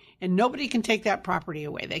going, and nobody can take that property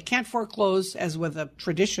away. They can't foreclose as with a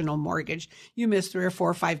traditional mortgage. You miss 3 or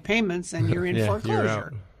 4 or 5 payments and you're in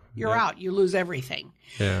foreclosure. You're out. You lose everything.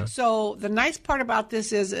 Yeah. So the nice part about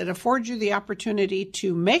this is it affords you the opportunity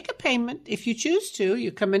to make a payment if you choose to.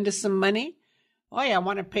 You come into some money. Oh, yeah, I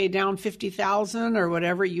want to pay down $50,000 or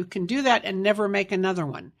whatever. You can do that and never make another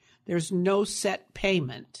one. There's no set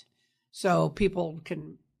payment. So people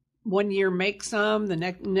can 1 year make some, the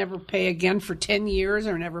next never pay again for 10 years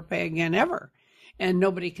or never pay again ever. And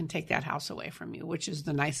nobody can take that house away from you, which is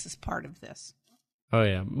the nicest part of this. Oh,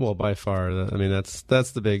 yeah. Well, by far. I mean, that's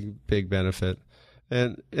the big benefit.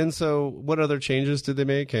 And so what other changes did they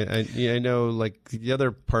make? I know, like, the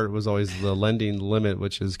other part was always the lending limit,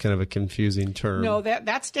 which is kind of a confusing term. No,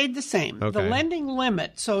 that stayed the same. Okay. The lending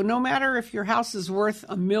limit. So no matter if your house is worth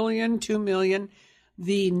 $1 million, $2 million,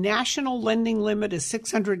 the national lending limit is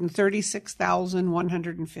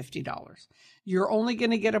 $636,150. You're only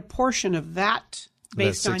going to get a portion of that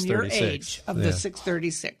based on your age of the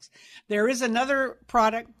 636. There is another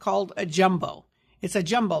product called a jumbo. It's a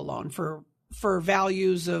jumbo loan for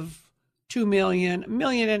values of $2 million, $1.5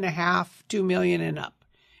 million, $2 million and up.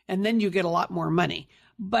 And then you get a lot more money.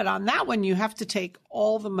 But on that one, you have to take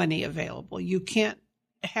all the money available. You can't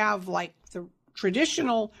have like the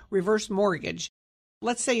traditional reverse mortgage.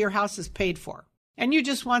 Let's say your house is paid for and you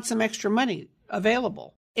just want some extra money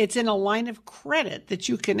available. It's in a line of credit that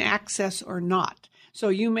you can access or not. So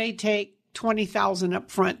you may take $20,000 up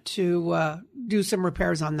front to do some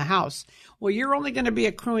repairs on the house. Well, you're only going to be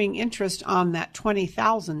accruing interest on that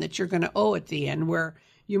 $20,000 that you're going to owe at the end, where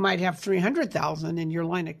you might have $300,000 in your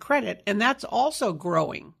line of credit, and that's also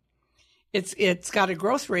growing. It's got a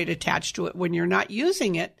growth rate attached to it. When you're not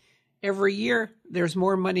using it, every year there's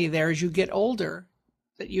more money there as you get older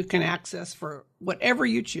that you can access for whatever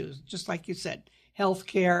you choose, just like you said,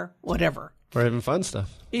 healthcare, whatever. Or even fun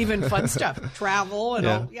stuff. Even fun stuff. Travel and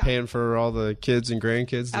all. Yeah. Paying for all the kids and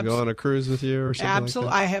grandkids to go on a cruise with you or something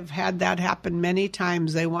Absolutely. like that. I have had that happen many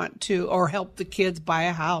times. They want to, or help the kids buy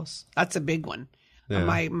a house. That's a big one.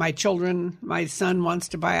 Yeah. My children, my son wants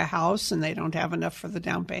to buy a house and they don't have enough for the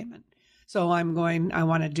down payment. So I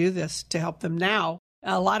want to do this to help them now.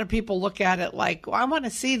 A lot of people look at it like, well, I want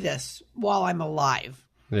to see this while I'm alive.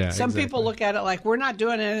 Yeah, some people look at it like, we're not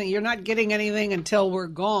doing anything. You're not getting anything until we're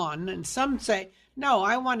gone. And some say, no,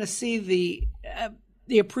 I want to see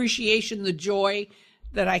the appreciation, the joy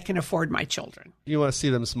that I can afford my children. You want to see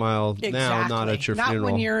them smile now, not at your funeral. Not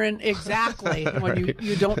when you're in, when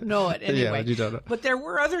you don't know it anyway. Yeah, you don't know. But there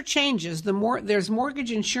were other changes. There's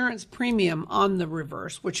mortgage insurance premium on the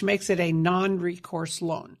reverse, which makes it a non-recourse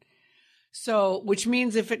loan. So, which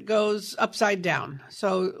means if it goes upside down.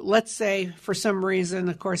 So let's say for some reason,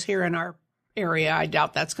 of course, here in our area, I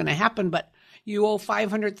doubt that's going to happen, but you owe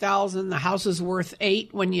 $500,000, the house is worth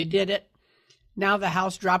 $8 when you did it. Now the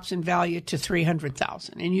house drops in value to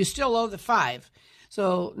 $300,000, and you still owe the $5,000.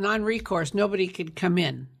 So non-recourse, nobody could come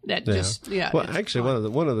in. Well, actually,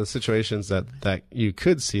 one of the situations that you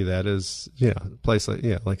could see that is, a place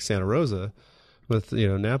like Santa Rosa, with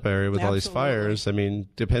Napa area with all these fires. I mean,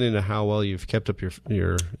 depending on how well you've kept up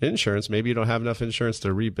your insurance, maybe you don't have enough insurance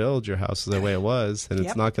to rebuild your house the way it was, and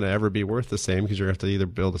it's not going to ever be worth the same because you're going to have to either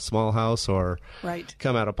build a small house or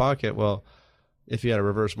come out of pocket. Well, if you had a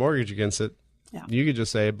reverse mortgage against it, you could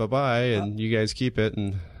just say bye-bye and you guys keep it.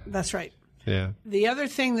 And that's right. Yeah. The other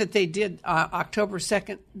thing that they did October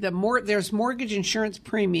 2nd, there's mortgage insurance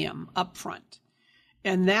premium up front,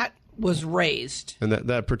 and that was raised. And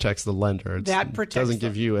that protects the lender. It doesn't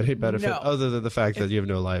give you any benefit other than the fact that you have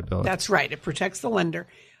no liability. That's right. It protects the lender.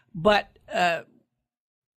 But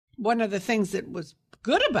one of the things that was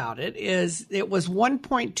good about it is it was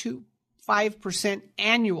 1.25%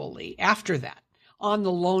 annually after that on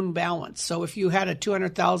the loan balance. So if you had a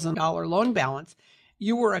 $200,000 loan balance,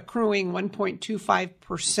 you were accruing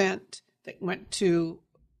 1.25% that went to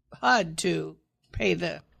HUD to pay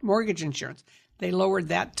the mortgage insurance. They lowered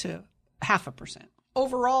that to 0.5%.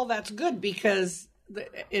 Overall, that's good because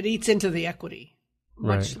it eats into the equity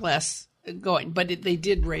much less going. But they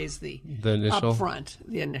did raise the initial upfront,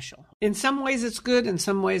 the initial. In some ways, it's good. In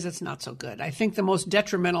some ways, it's not so good. I think the most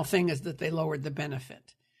detrimental thing is that they lowered the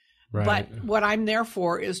benefit. Right. But what I'm there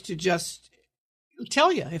for is to just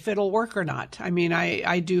tell you if it'll work or not. I mean,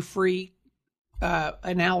 I do free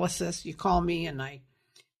analysis. You call me and I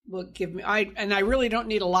will give me. I really don't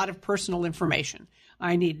need a lot of personal information.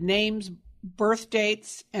 I need names, birth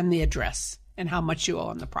dates, and the address and how much you owe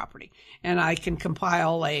on the property. And I can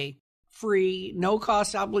compile a free, no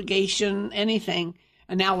cost obligation, anything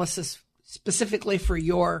analysis specifically for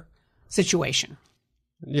your situation.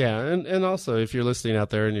 Yeah, and also if you're listening out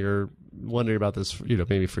there and you're wondering about this,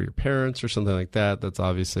 maybe for your parents or something like that, that's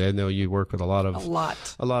obviously, I know you work with a lot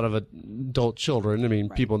of adult children. I mean,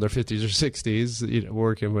 people in their 50s or 60s,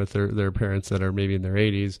 working with their parents that are maybe in their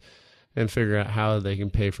 80s and figure out how they can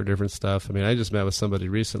pay for different stuff. I mean, I just met with somebody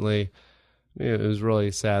recently. It was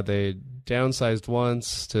really sad. They downsized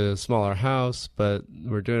once to a smaller house, but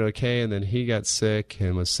were doing okay. And then he got sick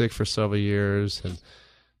and was sick for several years, and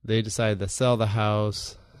they decided to sell the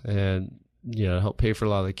house and, help pay for a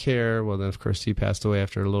lot of the care. Well, then, of course, he passed away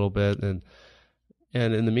after a little bit. And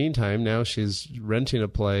in the meantime, now she's renting a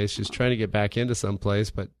place. She's trying to get back into some place.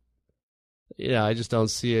 But, I just don't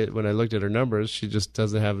see it. When I looked at her numbers, she just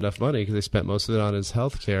doesn't have enough money because they spent most of it on his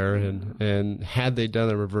health care. And had they done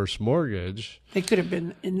a reverse mortgage, they could have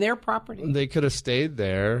been in their property. They could have stayed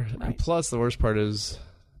there. Right. And plus, the worst part is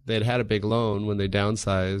they'd had a big loan when they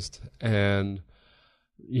downsized. And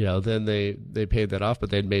then they paid that off, but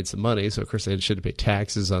they'd made some money. So, of course, they should have paid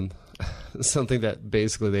taxes on something that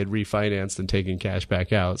basically they'd refinanced and taken cash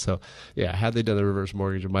back out. So, had they done the reverse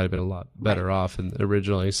mortgage, it might have been a lot better off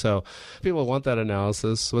originally. So, people want that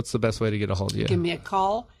analysis. What's the best way to get a hold of you? Give me a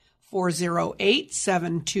call,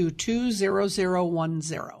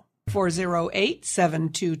 408-722-0010.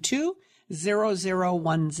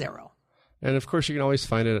 408-722-0010. And, of course, you can always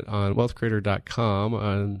find it on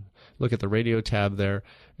wealthcreator.com. Look at the radio tab there,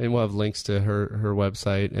 and we'll have links to her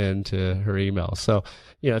website and to her email. So,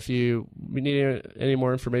 if you need any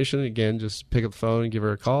more information, again, just pick up the phone and give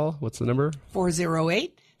her a call. What's the number?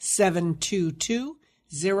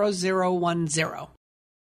 408-722-0010.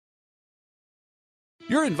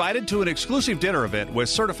 You're invited to an exclusive dinner event with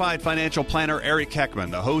certified financial planner Eric Heckman,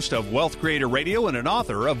 the host of Wealth Creator Radio and an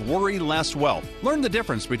author of Worry Less Wealth. Learn the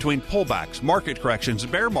difference between pullbacks, market corrections,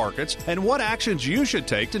 bear markets, and what actions you should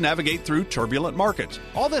take to navigate through turbulent markets.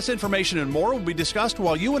 All this information and more will be discussed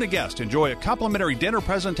while you and a guest enjoy a complimentary dinner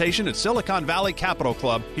presentation at Silicon Valley Capital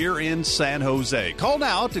Club here in San Jose. Call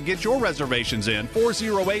now to get your reservations in,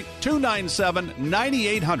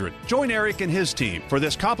 408-297-9800. Join Eric and his team for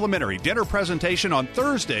this complimentary dinner presentation on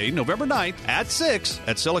Thursday, November 9th at 6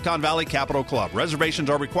 at Silicon Valley Capital Club. Reservations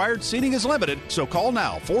are required. Seating is limited. So call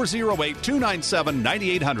now,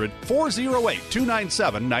 408-297-9800,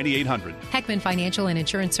 408-297-9800. Heckman Financial and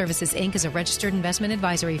Insurance Services, Inc. is a registered investment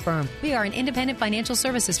advisory firm. We are an independent financial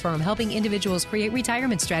services firm helping individuals create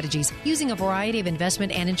retirement strategies using a variety of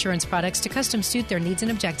investment and insurance products to custom suit their needs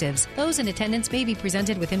and objectives. Those in attendance may be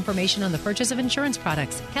presented with information on the purchase of insurance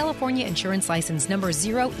products. California Insurance License Number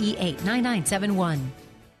 0E89971.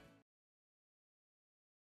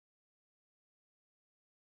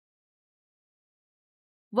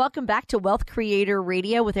 Welcome back to Wealth Creator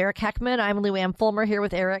Radio with Eric Heckman. I'm Lou Ann Fulmer here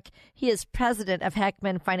with Eric. He is president of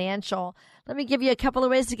Heckman Financial. Let me give you a couple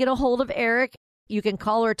of ways to get a hold of Eric. You can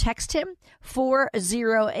call or text him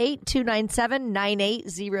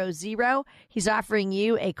 408-297-9800. He's offering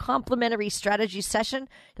you a complimentary strategy session.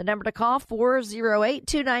 The number to call,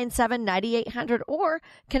 408-297-9800, or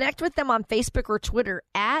connect with them on Facebook or Twitter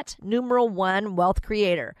at #1 Wealth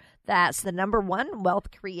Creator. That's the #1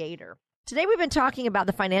 Wealth Creator. Today we've been talking about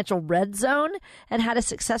the financial red zone and how to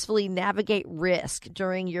successfully navigate risk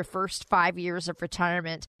during your first 5 years of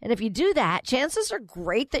retirement. And if you do that, chances are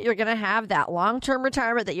great that you're going to have that long-term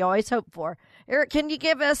retirement that you always hope for. Eric, can you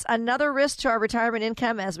give us another risk to our retirement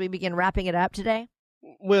income as we begin wrapping it up today?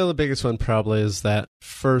 Well, the biggest one probably is that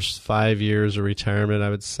first 5 years of retirement, I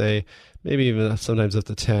would say, maybe even sometimes up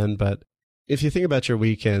to 10. But if you think about your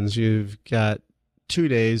weekends, you've got 2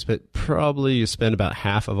 days, but probably you spend about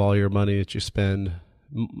half of all your money that you spend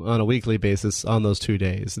on a weekly basis on those 2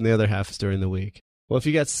 days, and the other half is during the week. Well, if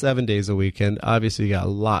you got 7 days a weekend, obviously you got a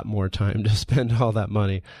lot more time to spend all that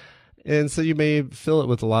money. And so you may fill it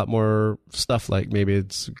with a lot more stuff, like maybe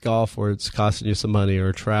it's golf where it's costing you some money,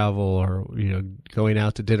 or travel, or going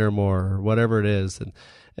out to dinner more, or whatever it is.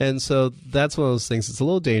 And so that's one of those things. It's a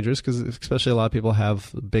little dangerous because especially a lot of people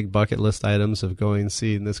have big bucket list items of going and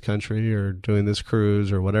seeing this country or doing this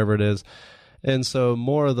cruise or whatever it is. And so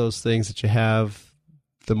more of those things that you have,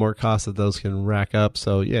 the more cost that those can rack up.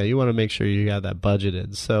 So yeah, you want to make sure you got that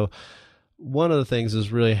budgeted. So one of the things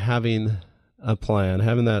is really having a plan,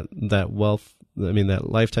 having that wealth, that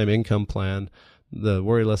lifetime income plan, the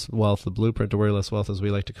Worry Less Wealth, the blueprint to Worry Less Wealth, as we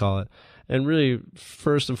like to call it. And really,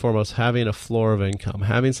 first and foremost, having a floor of income,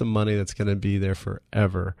 having some money that's going to be there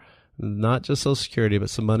forever. Not just Social Security, but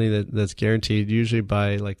some money that's guaranteed, usually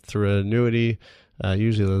through an annuity,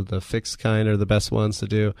 usually the fixed kind are the best ones to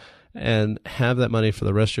do. And have that money for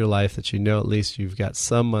the rest of your life, that at least you've got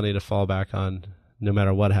some money to fall back on no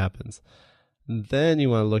matter what happens. Then you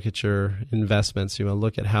want to look at your investments. You want to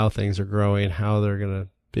look at how things are growing, how they're going to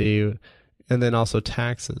be. And then also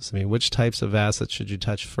taxes. Which types of assets should you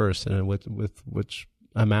touch first, and with which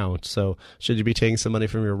amount? So should you be taking some money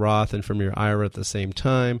from your Roth and from your IRA at the same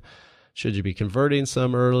time? Should you be converting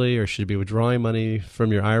some early, or should you be withdrawing money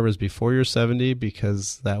from your IRAs before you're 70,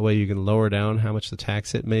 because that way you can lower down how much the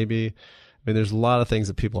tax hit may be? There's a lot of things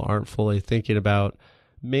that people aren't fully thinking about,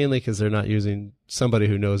 mainly because they're not using somebody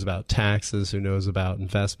who knows about taxes, who knows about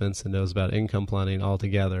investments, and knows about income planning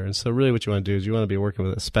altogether. And so really what you want to do is you want to be working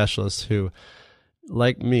with a specialist who,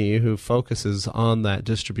 like me, who focuses on that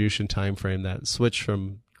distribution time frame, that switch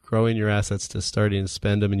from growing your assets to starting to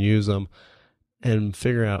spend them and use them, and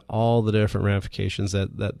figuring out all the different ramifications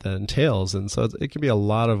that entails. And so it can be a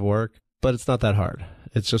lot of work, but it's not that hard.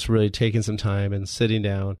 It's just really taking some time and sitting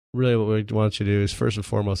down. Really what we want you to do is first and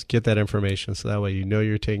foremost get that information, so that way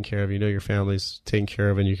you're taken care of, your family's taken care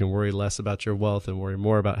of, and you can worry less about your wealth and worry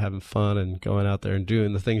more about having fun and going out there and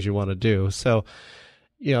doing the things you want to do. So,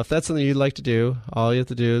 if that's something you'd like to do, all you have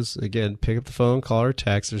to do is, again, pick up the phone, call or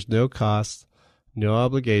text. There's no cost, no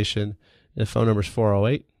obligation. The phone number is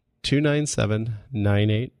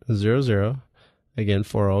 408-297-9800. Again,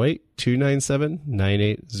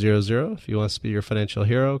 408-297-9800. If you want us to be your financial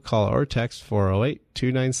hero, call or text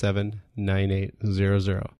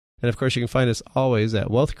 408-297-9800. And of course, you can find us always at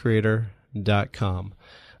wealthcreator.com.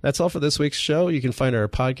 That's all for this week's show. You can find our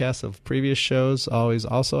podcast of previous shows always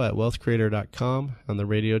also at wealthcreator.com on the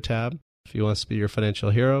radio tab. If you want us to be your financial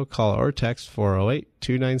hero, call or text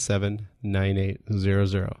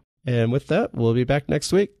 408-297-9800. And with that, we'll be back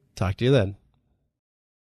next week. Talk to you then.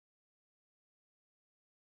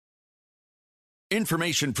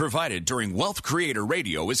 Information provided during Wealth Creator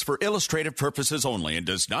Radio is for illustrative purposes only and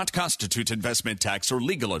does not constitute investment, tax, or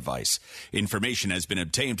legal advice. Information has been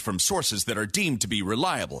obtained from sources that are deemed to be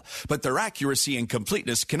reliable, but their accuracy and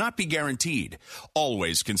completeness cannot be guaranteed.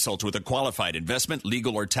 Always consult with a qualified investment,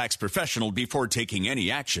 legal, or tax professional before taking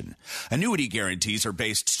any action. Annuity guarantees are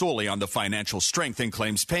based solely on the financial strength and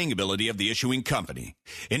claims paying ability of the issuing company.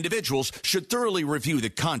 Individuals should thoroughly review the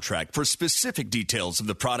contract for specific details of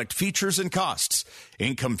the product features and costs.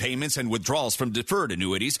 Income payments and withdrawals from deferred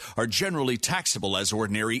annuities are generally taxable as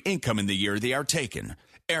ordinary income in the year they are taken.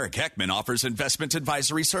 Eric Heckman offers investment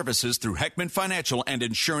advisory services through Heckman Financial and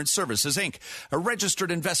Insurance Services, Inc., a registered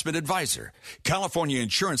investment advisor. California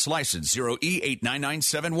Insurance License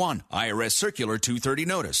 0E89971, IRS Circular 230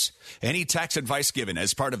 Notice. Any tax advice given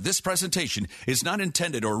as part of this presentation is not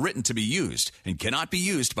intended or written to be used and cannot be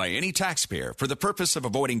used by any taxpayer for the purpose of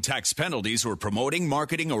avoiding tax penalties or promoting,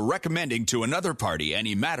 marketing, or recommending to another party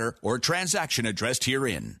any matter or transaction addressed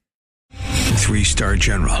herein. 3-star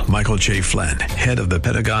General Michael J. Flynn, head of the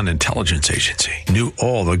Pentagon Intelligence Agency, knew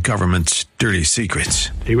all the government's dirty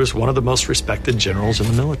secrets. He was one of the most respected generals in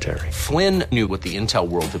the military. Flynn knew what the intel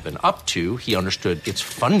world had been up to. He understood its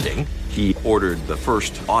funding. He ordered the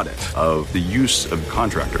first audit of the use of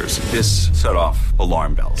contractors. This set off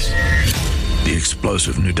alarm bells. The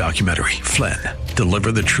explosive new documentary, Flynn,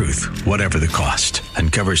 Deliver the Truth, Whatever the Cost,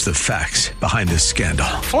 uncovers the facts behind this scandal.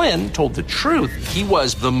 Flynn told the truth. He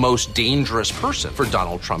was the most dangerous person for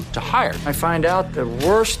Donald Trump to hire. I find out the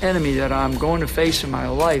worst enemy that I'm going to face in my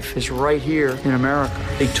life is right here in America.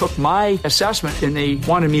 They took my assessment and they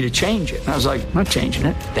wanted me to change it. And I was like, I'm not changing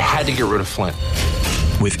it. They had to get rid of Flynn.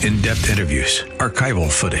 With in-depth interviews, archival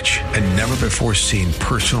footage, and never-before-seen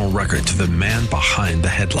personal records of the man behind the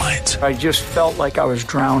headlines. I just felt like I was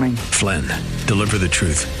drowning. Flynn, Deliver the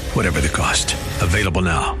Truth, Whatever the Cost. Available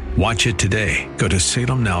now. Watch it today. Go to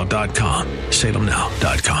salemnow.com.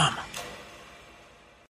 salemnow.com.